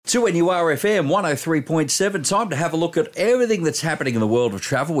2NURFM 103.7. Time to have a look at everything that's happening in the world of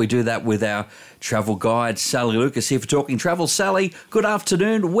travel. We do that with our travel guide, Sally Lucas, here for Talking Travel. Sally, good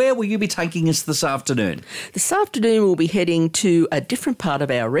afternoon. Where will you be taking us this afternoon? This afternoon we'll be heading to a different part of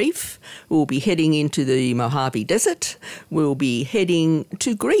our reef. We'll be heading into the Mojave Desert. We'll be heading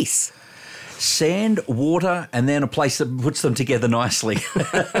to Greece. Sand, water, and then a place that puts them together nicely.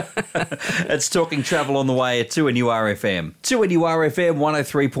 It's Talking Travel on the way at 2NURFM. 2NURFM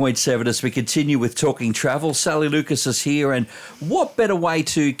 103.7 as we continue with Talking Travel. Sally Lucas is here, and what better way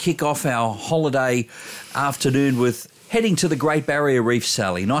to kick off our holiday afternoon with heading to the Great Barrier Reef,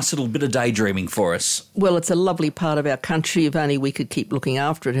 Sally? Nice little bit of daydreaming for us. Well, it's a lovely part of our country, if only we could keep looking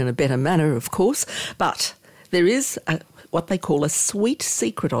after it in a better manner, of course. But there is what they call a sweet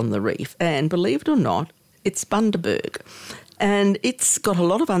secret on the reef, and believe it or not, it's Bundaberg. And it's got a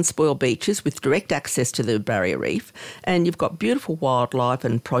lot of unspoiled beaches with direct access to the barrier reef, and you've got beautiful wildlife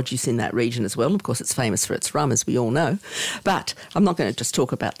and produce in that region as well. Of course, it's famous for its rum, as we all know. But I'm not going to just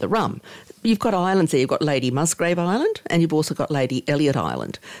talk about the rum. You've got islands there. You've got Lady Musgrave Island, and you've also got Lady Elliot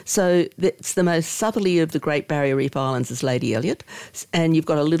Island. So it's the most southerly of the Great Barrier Reef Islands is Lady Elliot, and you've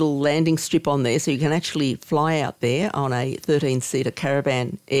got a little landing strip on there, so you can actually fly out there on a 13-seater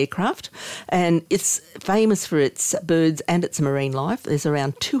caravan aircraft. And it's famous for its birds and its marine life. There's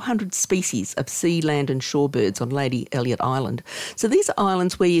around 200 species of sea, land and shore birds on Lady Elliot Island. So these are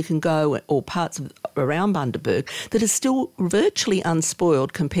islands where you can go, or parts of around Bundaberg, that are still virtually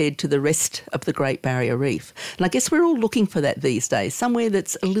unspoiled compared to the rest of the Great Barrier Reef. And I guess we're all looking for that these days, somewhere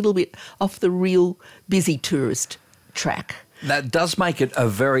that's a little bit off the real busy tourist track. That does make it a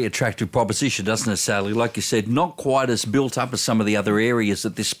very attractive proposition, doesn't it, Sally? Like you said, not quite as built up as some of the other areas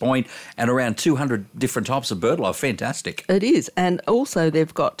at this point, and around 200 different types of birdlife. Fantastic. It is. And also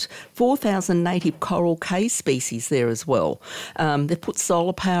they've got 4,000 native coral cay species there as well. They've put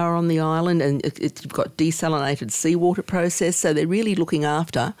solar power on the island, and you've got desalinated seawater process, so they're really looking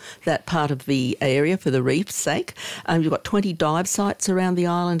after that part of the area for the reef's sake. You've got 20 dive sites around the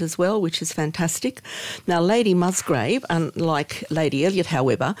island as well, which is fantastic. Now, Lady Musgrave, like Lady Elliot,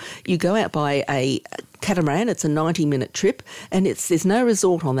 however, you go out by a catamaran. It's a 90-minute trip, and there's no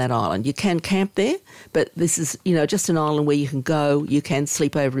resort on that island. You can camp there, but this is, just an island where you can go. You can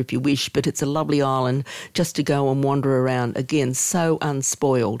sleep over if you wish, but it's a lovely island just to go and wander around. Again, so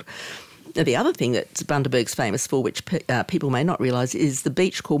unspoiled. Now, the other thing that Bundaberg's famous for, which people may not realise, is the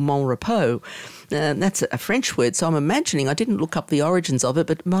beach called Mont Repos. That's a French word, so I'm imagining, I didn't look up the origins of it,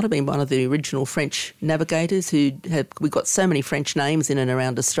 but it might have been one of the original French navigators we got so many French names in and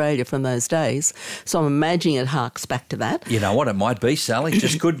around Australia from those days, so I'm imagining it harks back to that. You know what, it might be, Sally,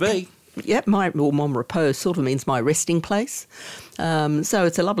 just could be. Yep, Mont Repos sort of means my resting place. So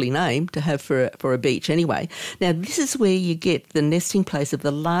it's a lovely name to have for a beach anyway. Now, this is where you get the nesting place of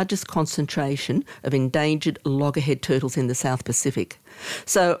the largest concentration of endangered loggerhead turtles in the South Pacific.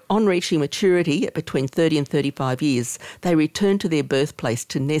 So on reaching maturity at between 30 and 35 years, they return to their birthplace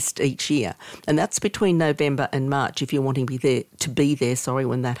to nest each year. And that's between November and March if you're wanting to be there,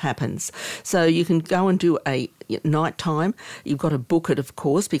 when that happens. So you can go and do a night time. You've got to book it, of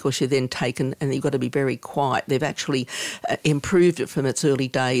course, because you're then taken, and you've got to be very quiet. They've actually improved it from its early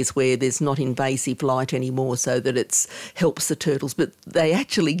days where there's not invasive light anymore, so that it helps the turtles. But they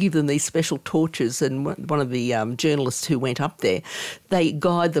actually give them these special torches, and one of the journalists who went up there, they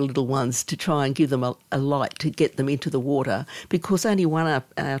guide the little ones to try and give them a light to get them into the water, because only one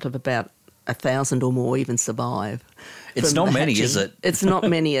out of about 1,000 or more even survive. It's not many, is it? It's not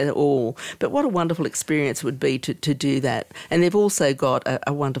many at all. But what a wonderful experience it would be to do that. And they've also got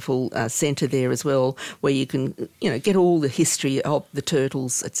a wonderful centre there as well, where you can, get all the history of the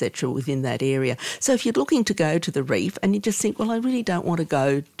turtles, etc., within that area. So if you're looking to go to the reef and you just think, well, I really don't want to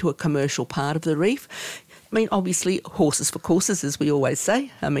go to a commercial part of the reef, I mean, obviously, horses for courses, as we always say.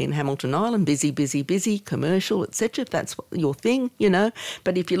 I mean, Hamilton Island, busy, busy, busy, commercial, etc., if that's your thing,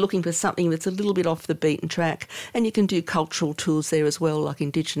 But if you're looking for something that's a little bit off the beaten track, and you can do cultural tours there as well, like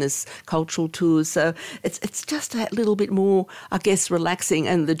Indigenous cultural tours. So it's just that little bit more, I guess, relaxing.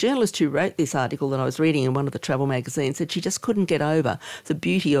 And the journalist who wrote this article that I was reading in one of the travel magazines said she just couldn't get over the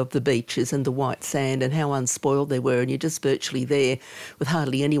beauty of the beaches and the white sand and how unspoiled they were. And you're just virtually there with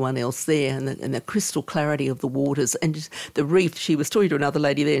hardly anyone else there, and the crystal clarity of the waters and the reef. She was talking to another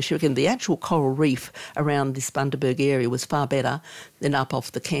lady there, and she reckoned the actual coral reef around this Bundaberg area was far better than up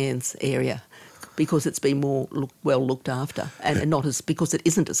off the Cairns area. because it's been more well looked after and not as because it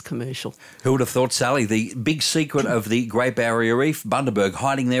isn't as commercial. Who would have thought, Sally, the big secret of the Great Barrier Reef, Bundaberg,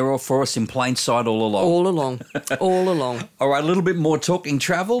 hiding there for us in plain sight all along? All along. All along. All right, a little bit more talking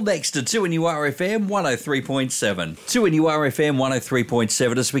travel next to 2NURFM 103.7. 2NURFM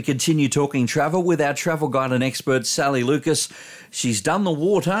 103.7 as we continue talking travel with our travel guide and expert, Sally Lucas. She's done the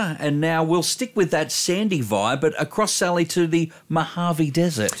water, and now we'll stick with that sandy vibe, but across, Sally, to the Mojave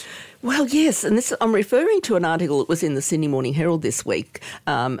Desert. Well, yes, and I'm referring to an article that was in the Sydney Morning Herald this week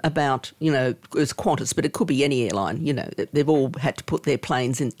about, it was Qantas, but it could be any airline. They've all had to put their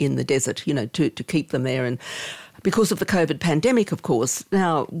planes in the desert, to keep them there. And because of the COVID pandemic, of course,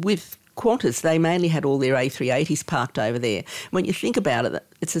 now with Qantas, they mainly had all their A380s parked over there. When you think about it,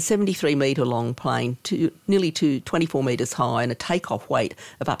 it's a 73-metre long plane, nearly to 24 metres high, and a takeoff weight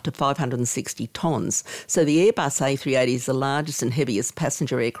of up to 560 tonnes. So the Airbus A380 is the largest and heaviest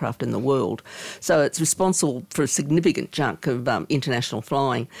passenger aircraft in the world. So it's responsible for a significant chunk of international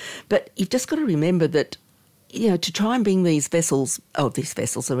flying. But you've just got to remember that to try and bring these vessels, I'm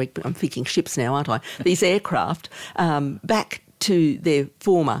thinking ships now, aren't I? These aircraft back to their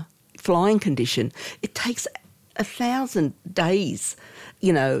former flying condition, it takes 1,000 days,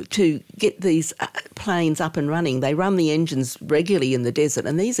 to get these planes up and running. They run the engines regularly in the desert,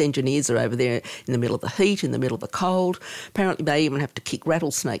 and these engineers are over there in the middle of the heat, in the middle of the cold. Apparently they even have to kick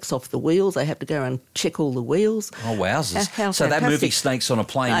rattlesnakes off the wheels. They have to go and check all the wheels. Oh, wowzers. So that movie Snakes on a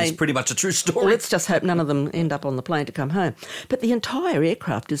Plane is pretty much a true story. Well, let's just hope none of them end up on the plane to come home. But the entire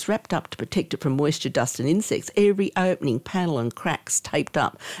aircraft is wrapped up to protect it from moisture, dust and insects. Every opening, panel and cracks taped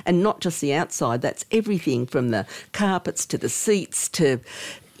up. And not just the outside, that's everything from the carpets to the seats to...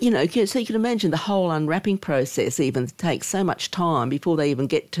 so you can imagine the whole unwrapping process even takes so much time before they even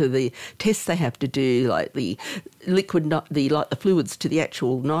get to the tests they have to do, like the the fluids to the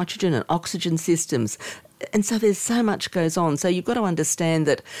actual nitrogen and oxygen systems. And so there's so much goes on. So you've got to understand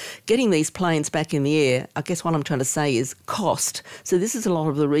that getting these planes back in the air, I guess what I'm trying to say is cost. So this is a lot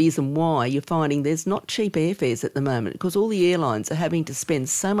of the reason why you're finding there's not cheap airfares at the moment, because all the airlines are having to spend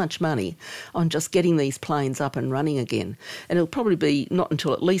so much money on just getting these planes up and running again. And it'll probably be not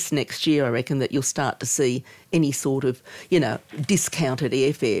until at least next year, I reckon, that you'll start to see any sort of, discounted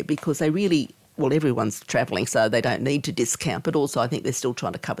airfare, because they really... Well, everyone's travelling, so they don't need to discount, but also I think they're still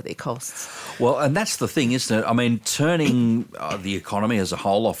trying to cover their costs. Well, and that's the thing, isn't it? I mean, turning the economy as a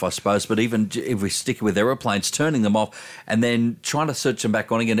whole off, I suppose, but even if we stick with aeroplanes, turning them off and then trying to switch them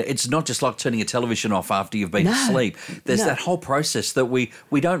back on again, it's not just like turning a television off after you've been asleep. There's that whole process that we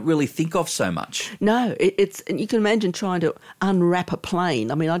don't really think of so much. No, and you can imagine trying to unwrap a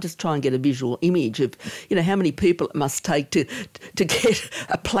plane. I mean, I just try and get a visual image of, how many people it must take to get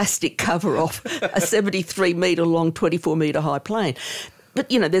a plastic cover off a 73-metre long, 24-metre high plane. But,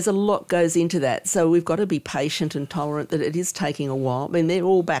 there's a lot goes into that. So we've got to be patient and tolerant that it is taking a while. I mean, they're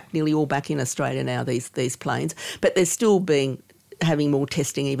nearly all back in Australia now, these planes, but they're still having more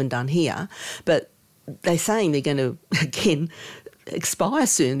testing even done here. But they're saying they're going to, again, expire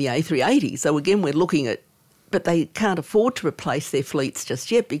soon, the A380. So, again, we're looking at... But they can't afford to replace their fleets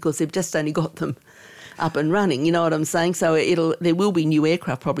just yet because they've just only got them up and running, you know what I'm saying? So there will be new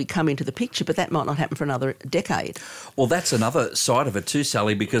aircraft probably come into the picture, but that might not happen for another decade. Well, that's another side of it too,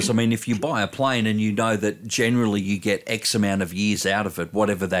 Sally, because, I mean, if you buy a plane and you know that generally you get X amount of years out of it,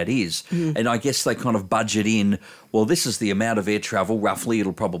 whatever that is, and I guess they kind of budget in, well, this is the amount of air travel roughly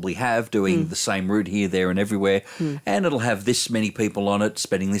it'll probably have doing the same route here, there and everywhere, and it'll have this many people on it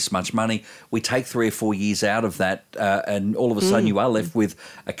spending this much money. We take 3 or 4 years out of that and all of a sudden you are left with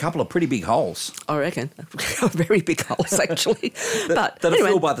a couple of pretty big holes. I reckon. Very big holes, actually. That are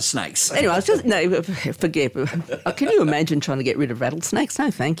filled by the snakes. Anyway, forget. Can you imagine trying to get rid of rattlesnakes?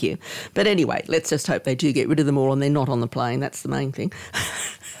 No, thank you. But anyway, let's just hope they do get rid of them all and they're not on the plane. That's the main thing.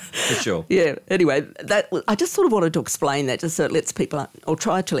 For sure. Yeah. Anyway, I just sort of wanted to explain that just so it lets people, or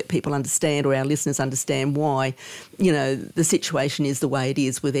try to let people understand, or our listeners understand why, the situation is the way it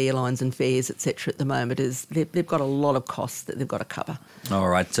is with airlines and fares, etc. at the moment. Is they've got a lot of costs that they've got to cover. All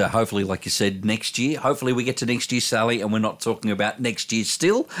right. Hopefully, like you said, next year. Hopefully we get to next year, Sally, and we're not talking about next year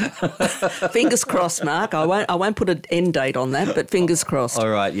still. Fingers crossed, Mark. I won't put an end date on that, but fingers crossed. All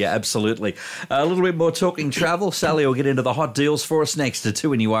right. Yeah, absolutely. A little bit more talking travel. Sally will get into the hot deals for us next to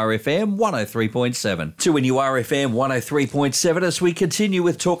 2NURFM 103.7. 2NURFM 103.7 as we continue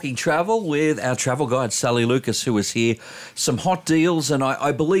with talking travel with our travel guide, Sally Lucas, who is here. Some hot deals, and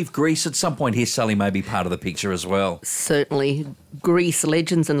I believe Greece at some point here, Sally, may be part of the picture as well. Certainly. Greece,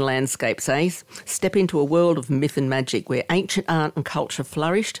 legends and landscapes, eh? Step into a world of myth and magic where ancient art and culture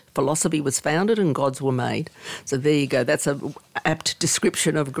flourished, philosophy was founded and gods were made. So there you go. That's an apt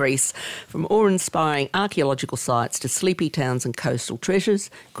description of Greece. From awe-inspiring archaeological sites to sleepy towns and coastal treasures,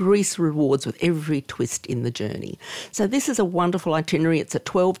 Greece rewards with every twist in the journey. So this is a wonderful itinerary. It's a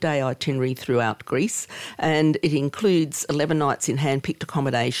 12-day itinerary throughout Greece, and it includes 11 nights in hand-picked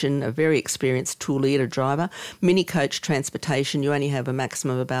accommodation, a very experienced tour leader driver, mini coach transportation. You only have a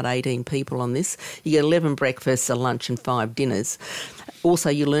maximum of about 18 people on this. You get 11 breakfasts, a lunch and 5 dinners.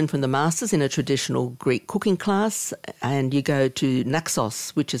 Also, you learn from the masters in a traditional Greek cooking class, and you go to Naxos,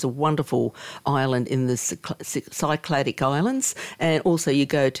 which is a wonderful island in the Cycladic Islands, and also you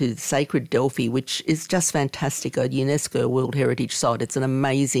go to Sacred Delphi, which is just fantastic, a UNESCO World Heritage Site. It's an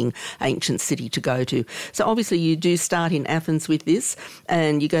amazing ancient city to go to. So obviously you do start in Athens with this,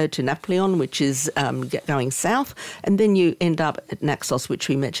 and you go to Napoleon, which is going south, and then you end up at Naxos, which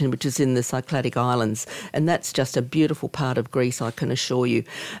we mentioned, which is in the Cycladic Islands, and that's just a beautiful part of Greece, I can assure you.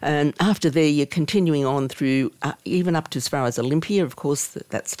 And after there, you're continuing on through even up to as far as Olympia. Of course,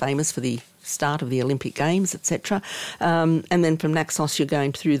 that's famous for the start of the Olympic Games, etc. And then from Naxos, you're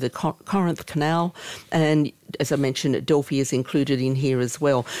going through the Corinth Canal, and as I mentioned, Delphi is included in here as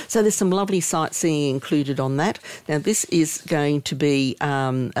well. So there's some lovely sightseeing included on that. Now, this is going to be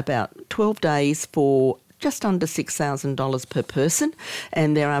about 12 days for just under $6,000 per person,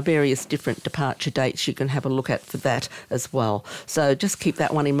 and there are various different departure dates you can have a look at for that as well. So just keep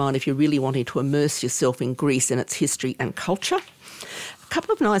that one in mind if you're really wanting to immerse yourself in Greece and its history and culture. A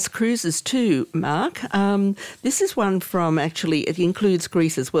couple of nice cruises too, Mark. This is one from, actually, it includes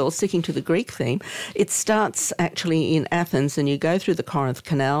Greece as well, sticking to the Greek theme. It starts actually in Athens, and you go through the Corinth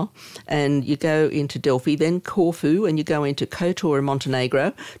Canal and you go into Delphi, then Corfu, and you go into Kotor in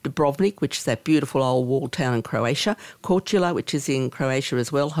Montenegro, Dubrovnik, which is that beautiful old walled town in Croatia, Korčula, which is in Croatia as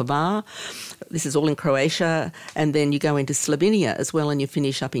well, Hvar. This is all in Croatia, and then you go into Slovenia as well, and you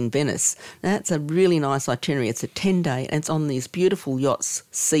finish up in Venice. That's a really nice itinerary. It's a 10-day, and it's on these beautiful yachts,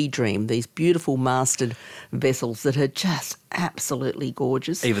 Sea Dream, these beautiful masted vessels that are just absolutely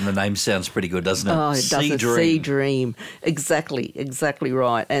gorgeous. Even the name sounds pretty good, doesn't it? Oh, it does. Sea Dream. Exactly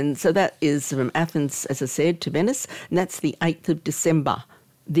right. And so that is from Athens, as I said, to Venice, and that's the 8th of December.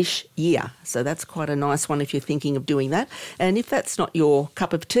 This year. So that's quite a nice one if you're thinking of doing that. And if that's not your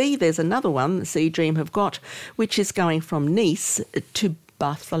cup of tea, there's another one the Sea Dream have got, which is going from Nice to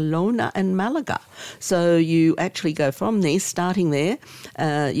Barcelona and Malaga. So you actually go from Nice, starting there,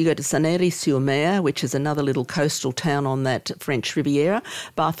 you go to Sanary-sur-Mer, which is another little coastal town on that French Riviera,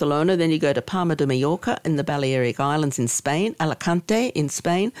 Barcelona, then you go to Palma de Mallorca in the Balearic Islands in Spain, Alicante in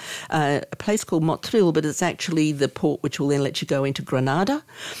Spain, a place called Motril, but it's actually the port which will then let you go into Granada,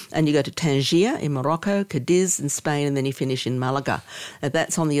 and you go to Tangier in Morocco, Cadiz in Spain, and then you finish in Malaga.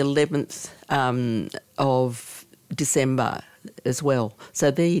 That's on the 11th of December as well.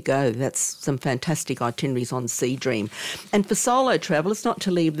 So there you go. That's some fantastic itineraries on Sea Dream. And for solo travellers, not to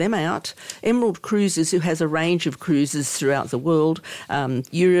leave them out, Emerald Cruises, who has a range of cruises throughout the world,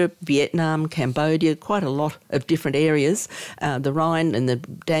 Europe, Vietnam, Cambodia, quite a lot of different areas, the Rhine and the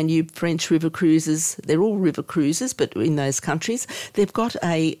Danube, French river cruises, they're all river cruises, but in those countries, they've got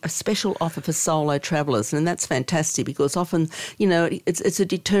a special offer for solo travellers, and that's fantastic because often, you know, it's a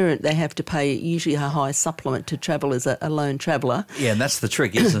deterrent. They have to pay usually a high supplement to travel as a lone traveller. Yeah, and that's the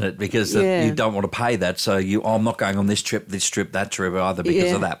trick, isn't it? Because you don't want to pay that, so I'm not going on this trip, that trip either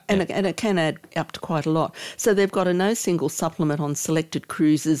because of that. And it can add up to quite a lot. So they've got a no single supplement on selected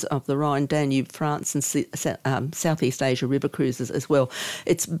cruises of the Rhine, Danube, France and Southeast Asia river cruises as well.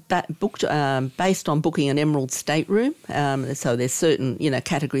 It's booked based on booking an Emerald stateroom, so there's certain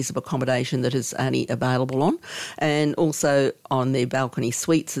categories of accommodation that is only available on, and also on their balcony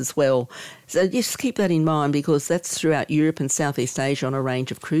suites as well. So just keep that in mind because that's throughout Europe and Southeast Asia on a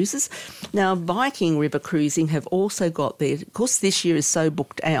range of cruises. Now, Viking River Cruising have also got their, of course this year is so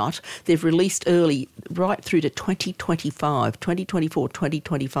booked out, they've released early right through to 2024,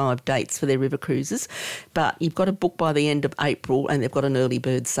 2025 dates for their river cruises. But you've got to book by the end of April, and they've got an early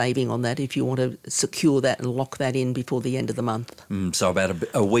bird saving on that if you want to secure that and lock that in before the end of the month. So about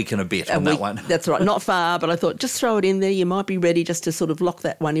a week and a bit on that one. That's right, not far, but I thought just throw it in there. You might be ready just to sort of lock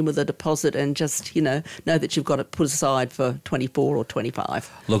that one in with a deposit and just, know that you've got it put aside for 24 or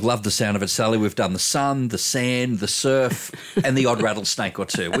 25. Look, love the sound of it, Sally. We've done the sun, the sand, the surf, and the odd rattlesnake or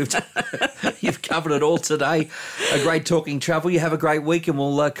two. You've covered it all today. A great talking travel. You have a great week, and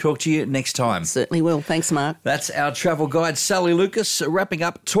we'll talk to you next time. Certainly will. Thanks, Mark. That's our travel guide, Sally Lucas, wrapping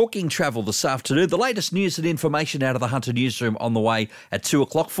up Talking Travel this afternoon. The latest news and information out of the Hunter newsroom on the way at 2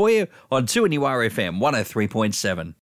 o'clock for you on 2NURFM 103.7.